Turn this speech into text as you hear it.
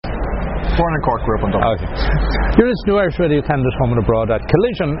Born in Cork, grew up in Dublin. Okay. You're listening to Irish Radio Canada's Home and Abroad at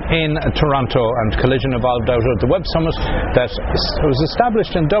Collision in Toronto, and Collision evolved out of the Web Summit that was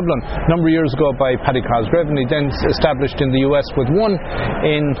established in Dublin a number of years ago by Paddy Cosgrave, and he then established in the US with one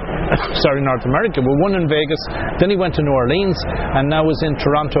in North America, with one in Vegas, then he went to New Orleans, and now is in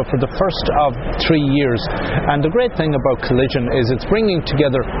Toronto for the first of 3 years. And the great thing about Collision is it's bringing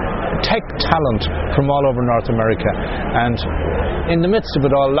together tech talent from all over North America, and in the midst of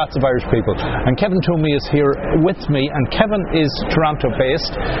it all, lots of Irish people. And Kevin Twomey is here with me, and Kevin is Toronto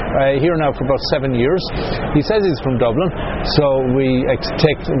based, here now for about 7 years. He says he's from Dublin, so we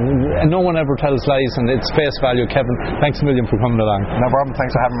take, no one ever tells lies, and it's face value. Kevin, thanks a million for coming along. No problem,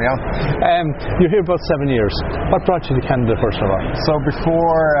 thanks for having me on. You're here about 7 years. What brought you to Canada first of all? So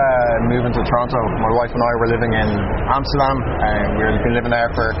before moving to Toronto, my wife and I were living in Amsterdam, and we've been living there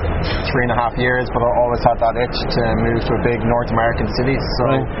for 3.5 years, but I always had that itch to move to a big North American city.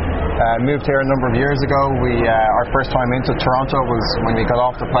 So moved here a number of years ago. Our first time into Toronto was when we got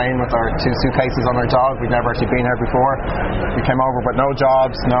off the plane with our 2 suitcases on our dog. We'd never actually been here before. We came over with no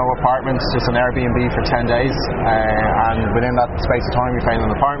jobs, no apartments, just an Airbnb for 10 days, and within that space of time we found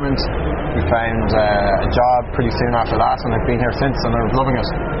an apartment. We found a job pretty soon after that, and I've been here since, and I'm loving it.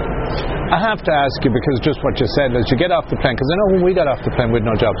 I have to ask you, because just what you said, as you get off the plane, because I know when we got off the plane we had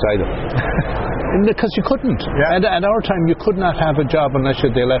no jobs either. Because you couldn't. Yeah. And at our time you could not have a job unless you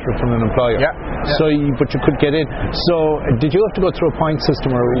had a letter from an employer. Yeah. So, but you could get in. So, did you have to go through a point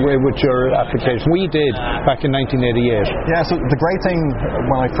system or with your application? We did back in 1988. Yeah. So the great thing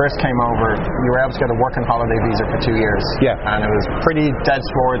when I first came over, you were able to get a working holiday visa for 2 years. Yeah. And it was pretty dead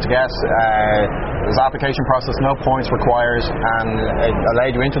straightforward to get. It was application process, no points required, and it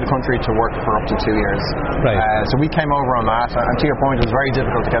allowed you into the country to work for up to 2 years. Right. So we came over on that, and to your point, it was very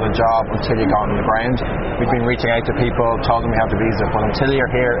difficult to get a job until you got on the ground. We'd been reaching out to people, told them we have the visa, but until you're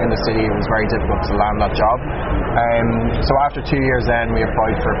here in the city, it was very difficult to land that job. So after 2 years then, we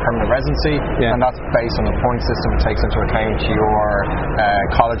applied for permanent residency, and that's based on the point system. It takes into account your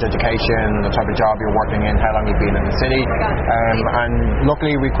college education, the type of job you're working in, how long you've been in the city, and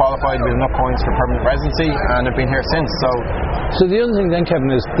luckily we qualified with enough points for permanent residency, and have been here since. So the other thing then,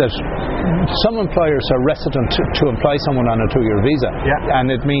 Kevin, is that some employers are reticent to employ someone on a 2-year visa,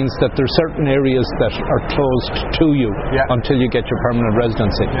 and it means that there's certain areas that are closed to you until you get your permanent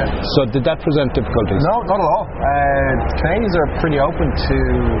residency. So did that present difficulties? No, not at all. Canadians are pretty open to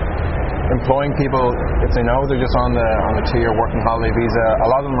employing people if they know they're just on the 2-year working holiday visa. A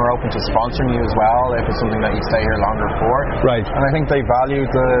lot of them are open to sponsoring you as well if it's something that you stay here longer for. Right. And I think they value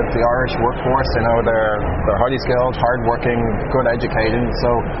the Irish workforce. They know they're highly skilled, hard working, good educated. So,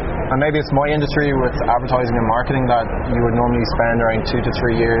 and maybe it's my industry with advertising and marketing that you would normally spend around 2 to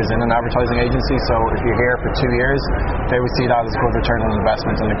 3 years in an advertising agency. So if you're here for 2 years, they would see that as a good return on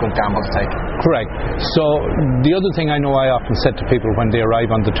investment and a good gamble to take. Correct. So the other thing I know I often said to people when they arrive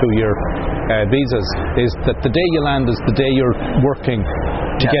on the 2-year visas is that the day you land is the day you're working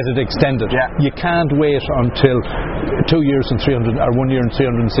to get it extended. You can't wait until 2 years and 300 or 1 year and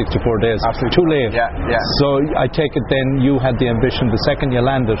 364 days. Absolutely. Too late. So I take it then you had the ambition the second you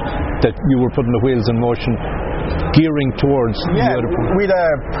landed that you were putting the wheels in motion, gearing towards. We had a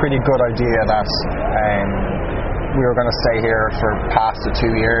pretty good idea that we were going to stay here for past the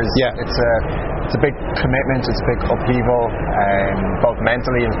 2 years. It's a big commitment, it's a big upheaval, both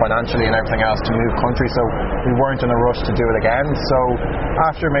mentally and financially and everything else to move country, so we weren't in a rush to do it again. So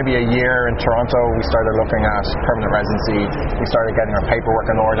after maybe a year in Toronto, we started looking at permanent residency. We started getting our paperwork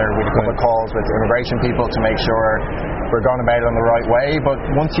in order. We had a couple of calls with immigration people to make sure we're going about it in the right way. But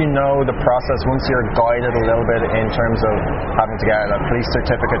once you know the process, once you're guided a little bit in terms of having to get a police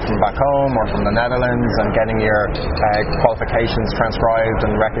certificate from back home or from the Netherlands and getting your qualifications transcribed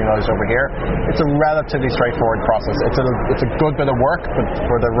and recognised over here, it's a relatively straightforward process. It's a good bit of work, but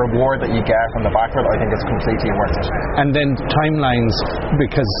for the reward that you get from the back of it, I think it's completely worth it. And then timelines,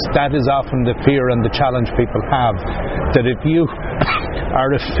 because that is often the fear and the challenge people have, that if you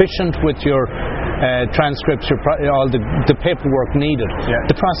are efficient with your transcripts, all the paperwork needed,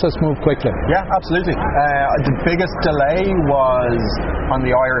 the process moved quickly. Yeah, absolutely. The biggest delay was on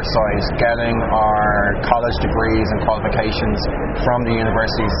the Irish side, getting our college degrees and qualifications from the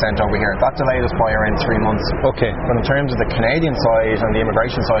universities sent over here. That delayed us by around 3 months. Okay. But in terms of the Canadian side and the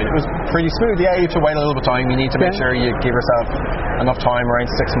immigration side, it was pretty smooth. Yeah, you have to wait a little bit of time. You need to make sure you give yourself enough time, around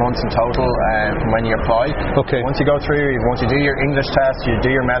 6 months in total from when you apply. Okay. Once you go through, once you do your English test, you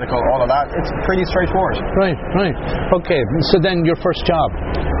do your medical, all of that, it's pretty straightforward. Right. Okay, so then your first job.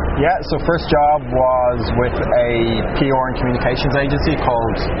 Yeah, so first job was with a PR and communications agency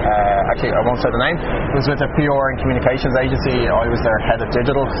called, actually I won't say the name, it was with a PR and communications agency. I was their head of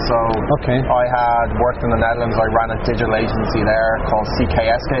digital, so I had worked in the Netherlands. I ran a digital agency there called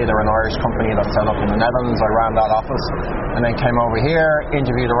CKSK. They're an Irish company that's set up in the Netherlands. I ran that office and then came over here,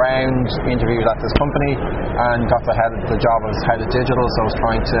 interviewed at this company and got the job as head of digital. So I was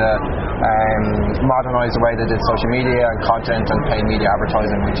trying to modernise the way they did social media and content and paid media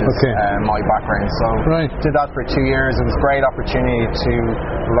advertising, which is my background. So did that for 2 years. It was a great opportunity to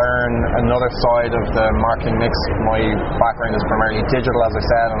learn another side of the marketing mix. My background is primarily digital, as I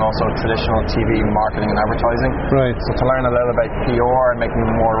said, and also traditional TV marketing and advertising. So to learn a little about PR and make me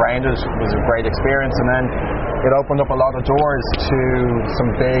more rounded was a great experience. And then it opened up a lot of doors to some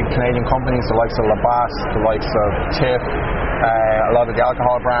big Canadian companies, the likes of Labatt, the likes of TIFF, a lot of the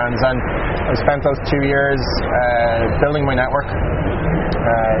alcohol brands, and I spent those 2 years building my network,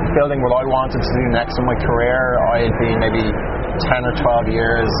 building what I wanted to do next in my career. I had been maybe 10 or 12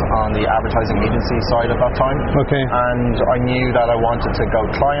 years on the advertising agency side at that time, and I knew that I wanted to go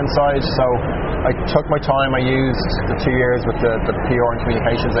client side, so I took my time. I used the 2 years with the PR and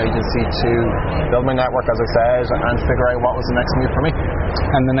communications agency to build my network, as I said, and figure out what was the next move for me.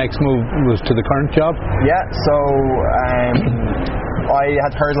 And the next move was to the current job? Yeah, so I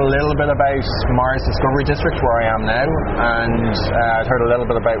had heard a little bit about Mars Discovery District, where I am now, and I'd heard a little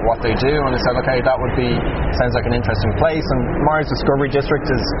bit about what they do, and I said, okay, that sounds like an interesting place. And Mars Discovery District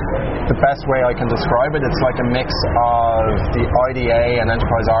is the best way I can describe it. It's like a mix of the IDA and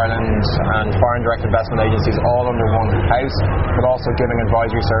Enterprise Ireland and foreign direct investment agencies all under one house, but also giving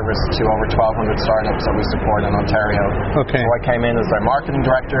advisory service to over 1,200 startups that we support in Ontario. So I came in as their marketing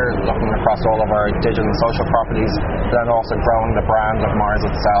director, looking across all of our digital and social properties, then also growing the brand of Mars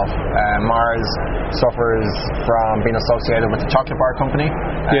itself. Mars suffers from being associated with the chocolate bar company,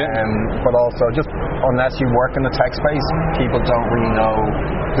 but also just unless you work in the tech space, people don't really know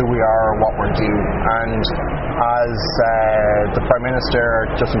who we are or what we're due. And as the Prime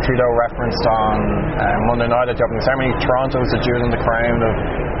Minister Justin Trudeau referenced on Monday night at the opening ceremony, Toronto is the jewel in the crown of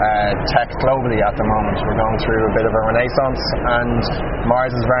tech globally at the moment. We're going through a bit of a renaissance, and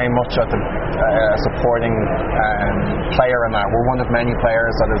Mars is very much at the supporting player in that. We're one of many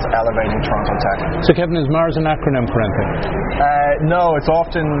players that is elevating Toronto tech. So Kevin, is Mars an acronym for anything? No, it's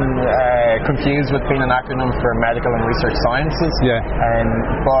often confused with being an acronym for medical and research sciences.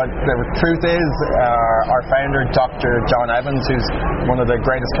 But the truth is, our founder, Dr. John Evans, who's one of the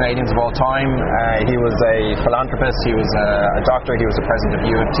greatest Canadians of all time, he was a philanthropist, he was a doctor, he was the president of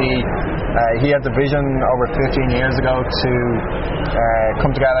U of T. He had the vision over 15 years ago to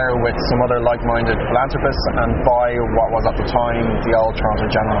come together with some other like-minded philanthropists and buy what was at the time the old Toronto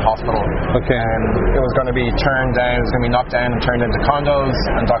General Hospital. It was going to be turned down, it was going to be knocked down and turned into condos,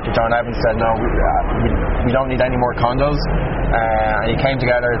 and Dr. John Evans said, no, we don't need any more condos. And he came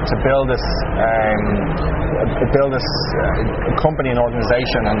together to build this company and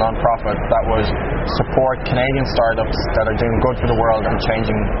organisation, a non-profit that would support Canadian startups that are doing good for the world and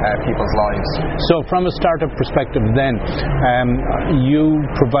changing people's lives. So from a startup perspective then, you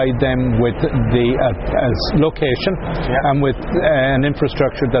provide them with the location and with an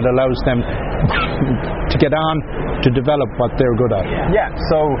infrastructure that allows them to get on to develop what they're good at.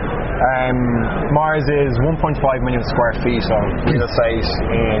 So Mars is 1.5 million square feet of real estate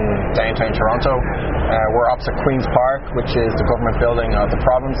in downtown Toronto. We're opposite Queen's Park, which is the government building of the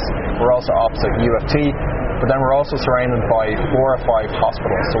province. We're also opposite U of T, but then we're also surrounded by 4 or 5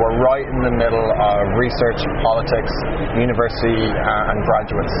 hospitals. So we're right in the middle of research, politics, university and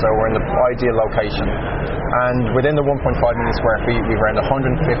graduates. So we're in the ideal location. And within the 1.5 million square feet, we've around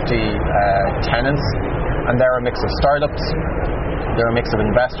 150 tenants, and they're a mix of startups, they're a mix of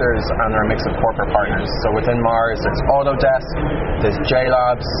investors, and they're a mix of corporate partners. So within Mars, it's Autodesk, there's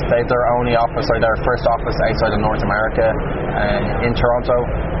JLabs, they have their only office, or their first office outside of North America in Toronto.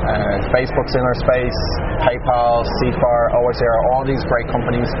 Facebook's in our space, PayPal, CFAR, OSR, all these great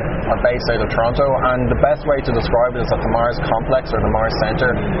companies are based out of Toronto, and the best way to describe it is that the Mars complex or the Mars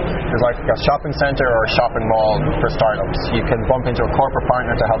Centre is like a shopping centre or a shopping mall for startups. You can bump into a corporate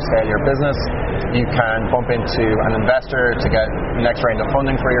partner to help scale your business, you can bump into an investor to get the next round of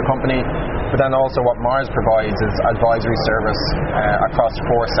funding for your company, but then also what Mars provides is advisory service across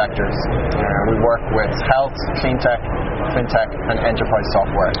 4 sectors. We work with health, clean tech, fintech and enterprise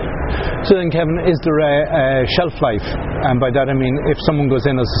software. So then, Kevin, is there a shelf life? And by that I mean, if someone goes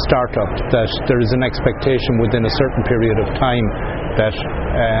in as a startup, that there is an expectation within a certain period of time that,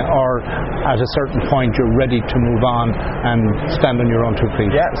 or at a certain point, you're ready to move on and stand on your own two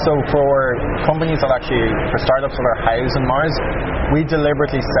feet? Yeah, so for companies that actually, for startups that are housed in Mars, we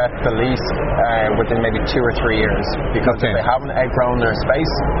deliberately set the lease within maybe 2 or 3 years, because if they haven't outgrown their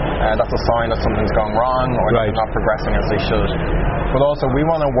space, that's a sign that something's gone wrong or that they're not progressing as they should. But also, we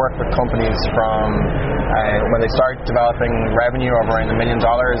want to work with companies from when they start developing revenue of around $1 million,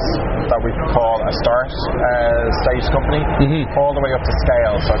 that we call a start stage company, all the way up to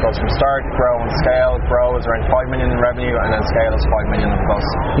scale. So it goes from start, grow, and scale. Grow is around $5 million in revenue, and then scale is $5 million plus.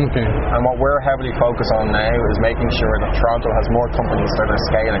 And what we're heavily focused on now is making sure that Toronto has more companies that are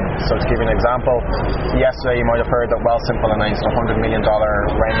scaling. So to give you an example, yesterday you might have heard that Wealthsimple announced a $100 million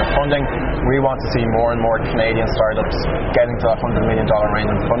round of funding. We want to see more and more Canadian startups getting to that $100 million round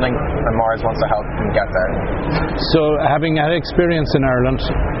of funding, and Mars wants to help them get there. So, having had experience in Ireland,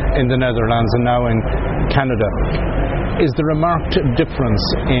 in the Netherlands, and now in Canada, is there a marked difference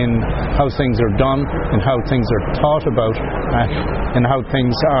in how things are done, and how things are thought about, and how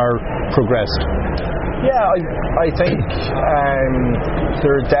things are progressed? Yeah, I think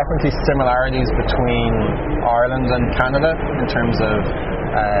there are definitely similarities between Ireland and Canada in terms of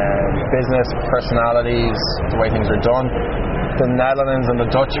business, personalities, the way things are done. The Netherlands and the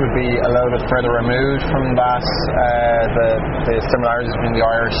Dutch would be a little bit further removed from that. The similarities between the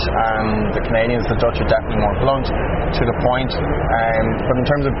Irish and the Canadians, the Dutch are definitely more blunt, to the point. But in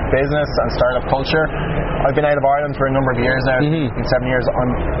terms of business and startup culture, I've been out of Ireland for a number of years now, in 7 years.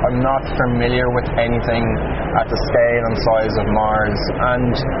 I'm not familiar with anything at the scale and size of Mars.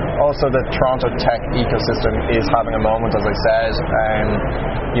 And also the Toronto tech ecosystem is having a moment, as I said.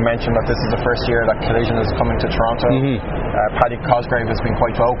 You mentioned that this is the first year that Collision is coming to Toronto. Paddy Cosgrave has been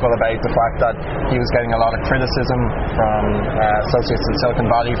quite vocal about the fact that he was getting a lot of criticism from associates in Silicon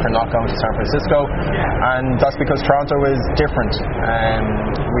Valley for not going to San Francisco, and that's because Toronto is different.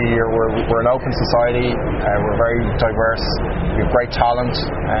 We're an open society, we're very diverse, we have great talent,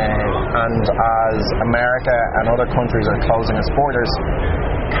 and as America and other countries are closing its borders,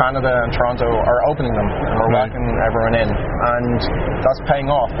 Canada and Toronto are opening them, and we're welcoming everyone in, and that's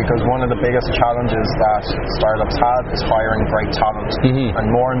paying off, because one of the biggest challenges that startups have is hiring great talent, and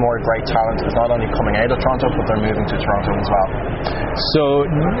more great talent is not only coming out of Toronto, but they're moving to Toronto as well. So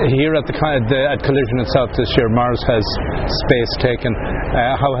here at Collision itself this year, Mars has space taken.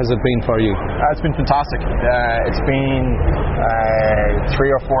 How has it been for you? It's been fantastic. It's been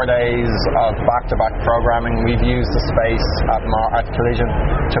 3 or 4 days of back-to-back programming. We've used the space at Collision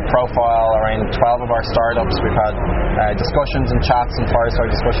to profile around 12 of our startups. We've had discussions and chats and fireside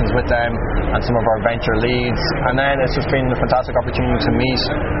discussions with them and some of our venture leads, and then it's just been a fantastic opportunity to meet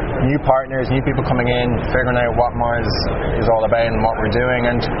new partners, new people coming in, figuring out what Mars is all about and what we're doing.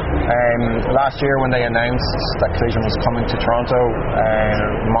 And last year when they announced that Collision was coming to Toronto,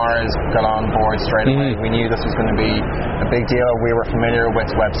 Mars got on board straight away. We knew this was going to be a big deal. We were familiar with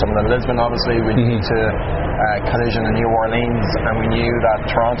Web Summit in Lisbon, obviously. We knew to Collision in New Orleans, and we knew that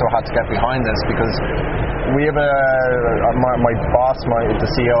Toronto had to get behind this, because we have my boss, the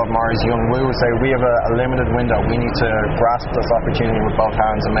CEO of Mars, Young Woo, would say we have a limited window. We need to grasp this opportunity with both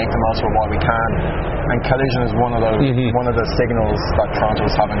hands and make the most of what we can. And Collision is one of those, one of the signals that Toronto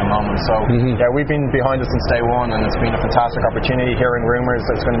is having a moment. So yeah, we've been behind it since day one, and it's been a fantastic opportunity. Hearing rumours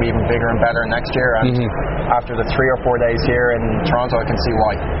that it's going to be even bigger and better next year, and after the 3 or 4 days here in Toronto, I can see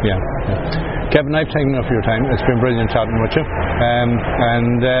why. Kevin, I've taken enough of your time. It's been brilliant chatting with you,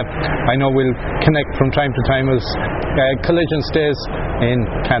 and I know we'll connect from time to time as Collision stays in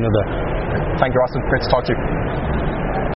Canada. Thank you, Austin. Great to talk to you.